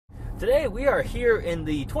Today we are here in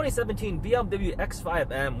the 2017 BMW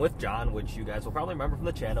X5M with John, which you guys will probably remember from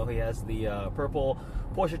the channel. He has the purple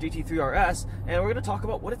Porsche GT3 RS, and we're going to talk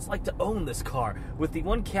about what it's like to own this car, with the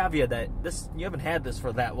one caveat that you haven't had this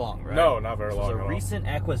for that long, right? No, not very long. It's a recent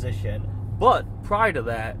acquisition, but prior to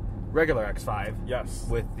that, regular X5. Yes.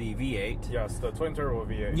 With the V8. Yes, the twin turbo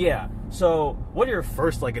V8. Yeah. So, what are your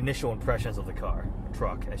first initial impressions of the car,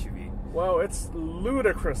 truck, SUV? Well, it's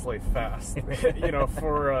ludicrously fast.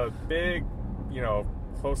 For a big,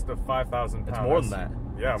 close to 5,000 pounds. It's more than that.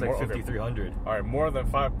 Yeah, it's more, like 5,300. Okay. All right, more than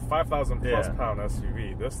 5,000 plus pound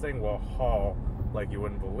SUV. This thing will haul like you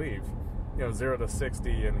wouldn't believe. 0 to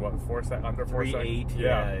 60 in what, under 4 seconds? 3.8.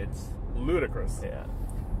 Yeah, it's ludicrous. Yeah.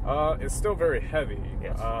 It's still very heavy,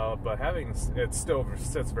 yes. but it still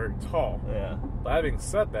sits very tall. Yeah. But having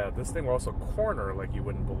said that, this thing will also corner like you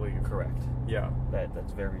wouldn't believe. Correct. Yeah.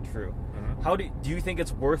 That's very true. Mm-hmm. How do you think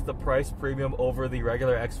it's worth the price premium over the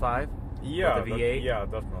regular X5? Yeah, the V8? yeah,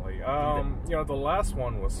 definitely. The last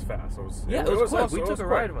one was fast. It was quick. Also, we took a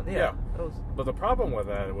ride on it. Yeah. But the problem with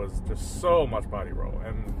that was just so much body roll,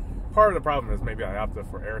 and part of the problem is maybe I opted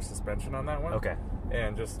for air suspension on that one. Okay.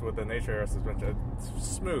 And just with the nature of air suspension, it's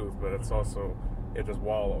smooth, but it just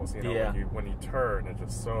wallows. When you turn, it's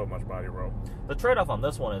just so much body roll. The trade-off on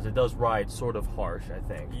this one is it does ride sort of harsh, I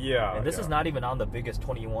think. Yeah. And this is not even on the biggest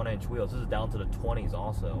 21-inch wheels. This is down to the 20s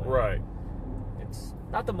also. Right. It's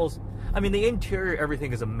not the most... the interior,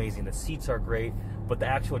 everything is amazing. The seats are great, but the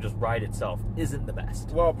actual just ride itself isn't the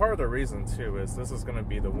best. Well, part of the reason, too, is this is going to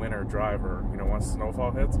be the winter driver, once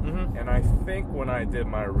snowfall hits. Mm-hmm. And I think when I did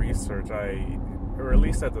my research, or at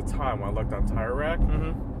least at the time when I looked on Tire Rack,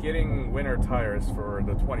 getting winter tires for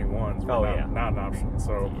the 21s were not an option.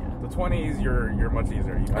 So the 20s, you're much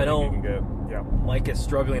easier. I know. You can get, Mike is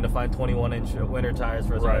struggling to find 21-inch winter tires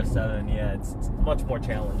for his RS7. Yeah, it's much more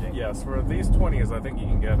challenging. Yes, for these 20s, I think you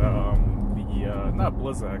can get not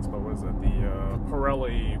BlizzX, but was it the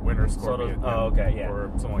Pirelli Winter Scorpion?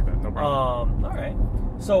 Or something like that. No problem. All right.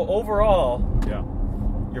 So overall,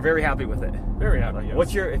 you're very happy with it. Very happy. Yes.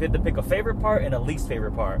 What's if you had to pick a favorite part and a least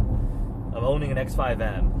favorite part of owning an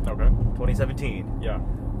X5M? Okay. 2017. Yeah.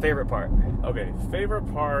 Favorite part? Okay. Favorite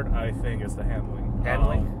part, I think, is the handling.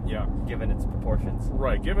 Handling? Yeah. Given its proportions.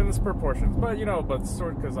 Right. Given its proportions, but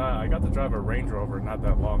because I got to drive a Range Rover not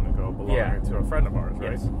that long ago, belonging to a friend of ours,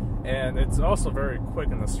 right? Yes. And it's also very quick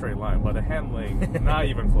in the straight line, but the handling not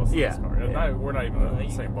even close to this car. We're not even in the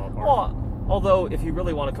same ballpark. Well, although, if you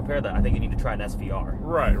really want to compare that, I think you need to try an SVR.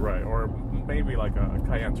 Right, or maybe like a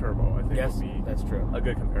Cayenne Turbo, I think would be that's true. A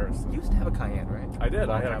good comparison. You used to have a Cayenne, right? I did.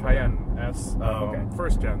 I had a Cayenne S,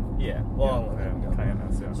 first gen. Yeah. Cayenne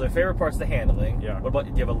S, yeah. So your favorite part's the handling. Yeah. What about,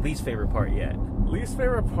 do you have a least favorite part yet? Least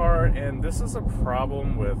favorite part, and this is a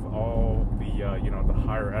problem with all the, the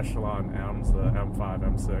higher echelon M's, the M5,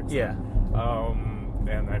 M6. Yeah.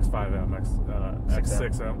 And X5M,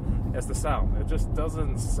 X6M, it's the sound. It just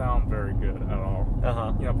doesn't sound very good at all.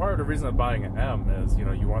 Part of the reason of buying an M is,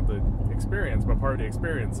 you want the experience, but part of the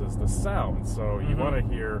experience is the sound. So you want to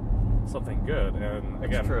hear something good. And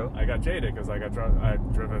again, I got jaded because I've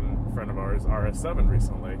driven a friend of ours RS7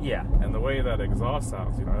 recently. Yeah. And the way that exhaust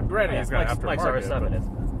sounds, granted he's got aftermarket. Mike's RS7 is.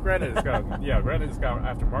 Granted it's got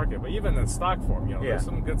aftermarket, but even in stock form, there's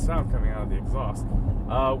some good sound coming out of the exhaust.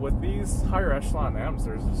 With these higher echelon M's,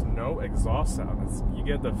 there's just no exhaust sound. You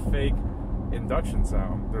get the fake induction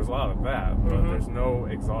sound. There's a lot of that, but there's no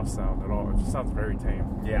exhaust sound at all. It just sounds very tame.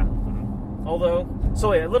 Yeah. Although,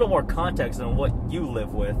 a little more context on what you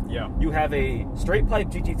live with. Yeah. You have a straight pipe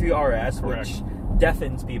GT3 RS, which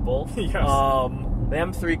deafens people. Yes. The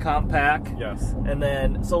M3 compact. Yes. And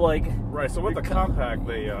then, Right, so with the compact,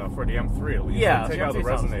 they, for the M3 at least, they take out the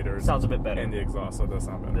resonators. Sounds a bit better. And the exhaust, so it does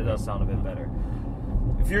sound better. It does sound a bit better.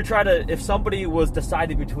 If somebody was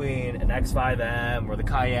deciding between an X5M or the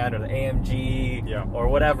Cayenne or the AMG or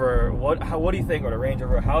whatever, what do you think, or the Range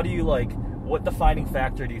Rover, how do you what defining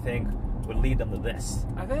factor do you think would lead them to this?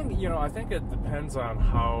 I think it depends on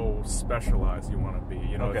how specialized you want to be.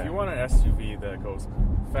 If you want an SUV that goes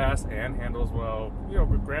fast and handles well,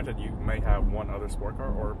 granted you may have one other sport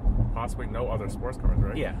car or possibly no other sports cars,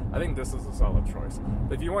 right? Yeah. I think this is a solid choice.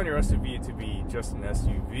 But if you want your SUV to be just an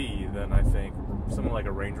SUV, then I think something like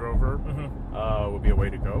a Range Rover would be a way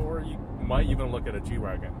to go, or you might even look at a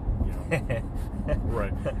G-Wagon.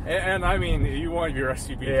 Right. And you want your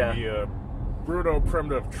SUV to be a Bruto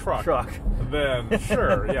primitive truck. Then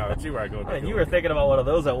sure, the G-Wagon. And you were thinking about one of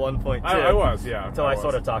those at one point too. I was, yeah. Until I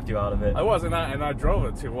sort of talked you out of it. I was, and I drove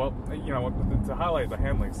it too. Well, to highlight the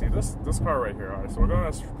handling. See, this car right here. All right, so we're going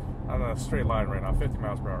on a straight line right now, 50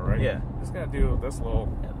 miles per hour, right? Yeah. Just gonna do this little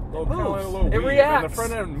It reacts. And the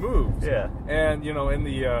front end moves. Yeah. And you know, I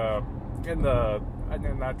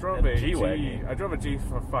drove a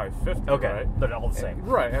G550. Okay, right? they're all the same.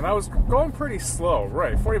 Right, and I was going pretty slow,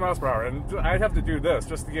 right, 40 miles per hour, and I'd have to do this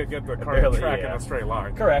just to get the car on track in a straight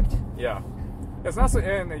line. Correct. Yeah. It's not so,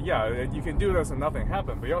 and yeah, you can do this and nothing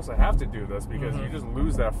happens, but you also have to do this because you just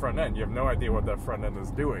lose that front end. You have no idea what that front end is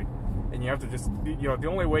doing. And you have to just, you know, the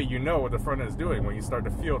only way you know what the front end is doing when you start to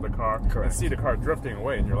feel the car and see the car drifting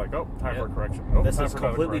away, and you're like, oh, time for a correction. Oh, this is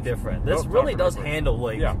completely different. This really does handle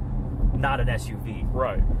like not an SUV.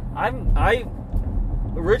 Right. I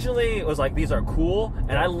originally was like, these are cool,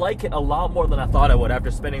 and I like it a lot more than I thought I would after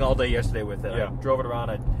spending all day yesterday with it. I drove it around,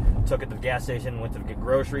 I took it to the gas station, went to get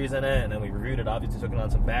groceries in it, and then we reviewed it, obviously took it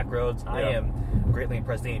on some back roads. I am greatly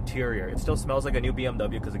impressed. The interior, it still smells like a new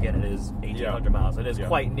BMW because, again, it is 1,800 miles. It is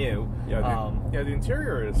quite new. The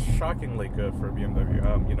interior is shockingly good for a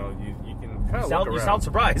BMW. You know, you can kind of look around. You sound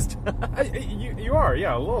surprised. You are,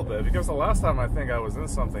 yeah, a little bit, because the last time I think I was in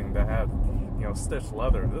something that had, you know, stitched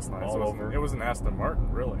leather this nice. It was an Aston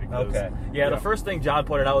Martin, really. Okay. Yeah, the first thing John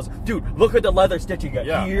pointed out was, dude, look at the leather stitch. You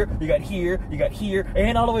got here, you got here, you got here,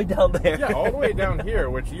 and all the way down there. Yeah, all the way down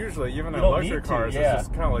here, which usually, even in luxury cars, it's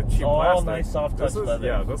just kind of like cheap plastic. All nice soft touch leather.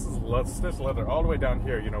 Yeah, this is stitched leather all the way down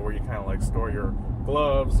here, you know, where you kind of like store your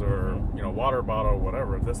gloves or, you know, water bottle,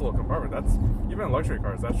 whatever. This little compartment, that's, even in luxury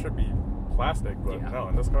cars, that should be plastic, but no,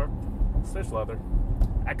 in this car, stitched leather.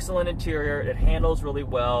 Excellent interior. It handles really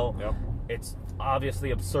well. Yep. It's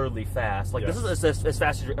obviously absurdly fast. Like, this is as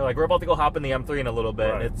fast as like, we're about to go hop in the M3 in a little bit,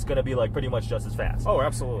 and it's going to be like pretty much just as fast. Oh,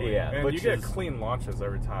 absolutely. Yeah, and you get clean launches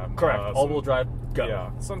every time. Correct. All-wheel drive, go.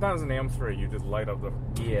 Yeah. Sometimes in the M3, you just light up the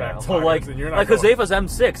back tires, like, and you're not like Josefa's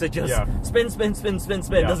M6, it just spin,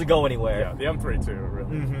 doesn't go anywhere. Yeah, the M3 too,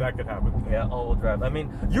 really. That could happen. Yeah, all-wheel drive. I mean,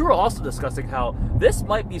 you were also discussing how this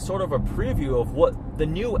might be sort of a preview of what the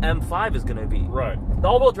new M5 is going to be. Right. The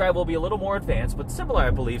all-wheel drive will be a little more advanced, but similar, I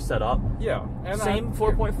believe, setup. Yeah. And same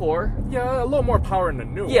 4.4. Yeah, a little more power in the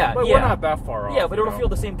new one. But we're not that far off. Yeah, but it'll feel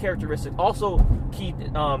the same characteristics. Also,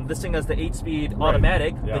 this thing has the 8-speed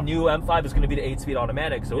automatic. Yeah. The new M5 is going to be the 8-speed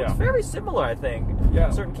automatic, so it's very similar, I think,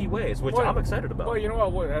 in certain key ways, which I'm excited about. Well, you know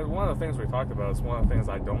what? One of the things we talked about is one of the things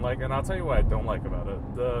I don't like, and I'll tell you what I don't like about it.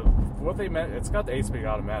 It's got the 8-speed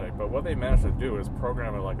automatic, but what they managed to do is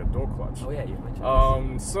program it like a dual clutch. Oh yeah, you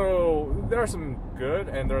mentioned this. So there are some good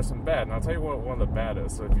and there are some bad, and I'll tell you what one of the bad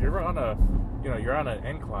is. So if you're on an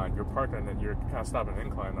incline, you're parking and you're kind of stopping an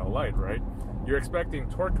incline at a light, right? You're expecting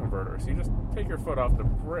torque converter, so you just take your foot off the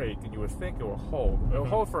brake, and you would think it will hold. It'll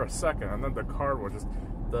hold for a second, and then the car will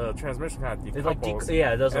the transmission kind of decouples.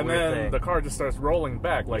 It does a weird and then thing. the car just starts rolling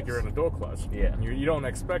back like you're in a dual clutch. Yeah. And you don't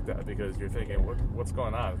expect that because you're thinking, what's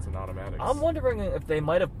going on? It's an automatic. I'm wondering if they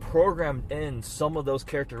might have programmed in some of those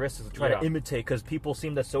characteristics to try to imitate, because people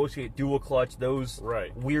seem to associate dual clutch, those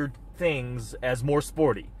weird things, as more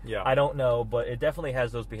sporty. Yeah. I don't know, but it definitely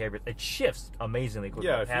has those behaviors. It shifts amazingly quickly.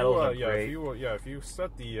 Yeah, if you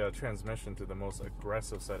set the transmission to the most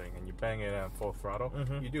aggressive setting and you bang it at full throttle,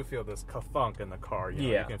 you do feel this ka-thunk in the car. You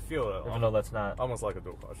know, you can feel it. Even though that's not almost like a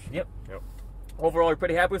dual clutch. Yep. Overall, you're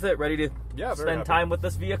pretty happy with it? Ready to spend time with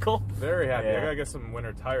this vehicle? Very happy. I gotta get some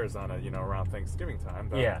winter tires on it, around Thanksgiving time.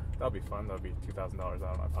 That'll be fun. That'll be $2,000 out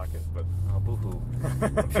of my pocket. But boo-hoo.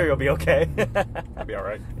 I'm sure you'll be okay. I'll be all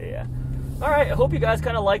right. Yeah. All right, I hope you guys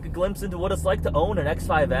kind of like a glimpse into what it's like to own an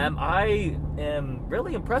X5M. I am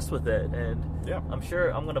really impressed with it, and I'm sure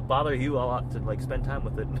I'm going to bother you a lot to spend time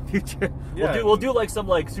with it in the future. We'll do some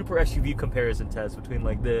super SUV comparison tests between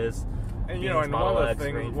this. And and one of the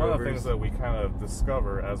things that we kind of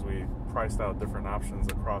discover as we priced out different options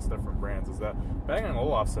across different brands is that Bang &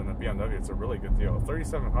 Olufsen and BMW, it's a really good deal.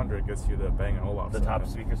 $3,700 gets you the Bang & Olufsen. The top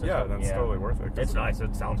speaker system. Yeah, that's totally worth it. It's nice.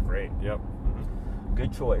 It sounds great. Yep.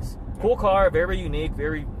 Good choice. Cool car, very unique,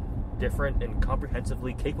 very different, and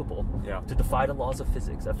comprehensively capable to defy the laws of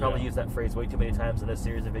physics. I've probably used that phrase way too many times in this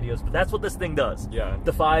series of videos, but that's what this thing does. Yeah.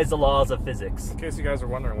 Defies the laws of physics. In case you guys are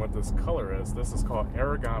wondering what this color is, this is called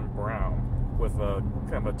Aragon Brown, with a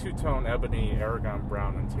kind of a two-tone ebony Aragon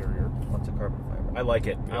Brown interior. Lots of carbon fiber. I like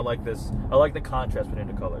it. I like this. I like the contrast between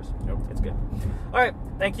the colors. It's good. All right,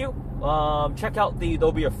 thank you. Check out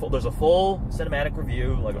there's a full cinematic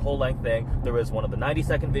review, like a whole length thing. There is one of the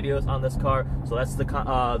 90-second videos on this car, so that's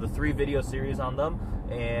the 3 video series on them,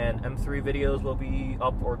 and M3 videos will be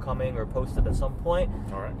up or coming or posted at some point.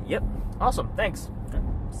 All right. Yep. Awesome. Thanks. Okay.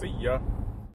 See ya.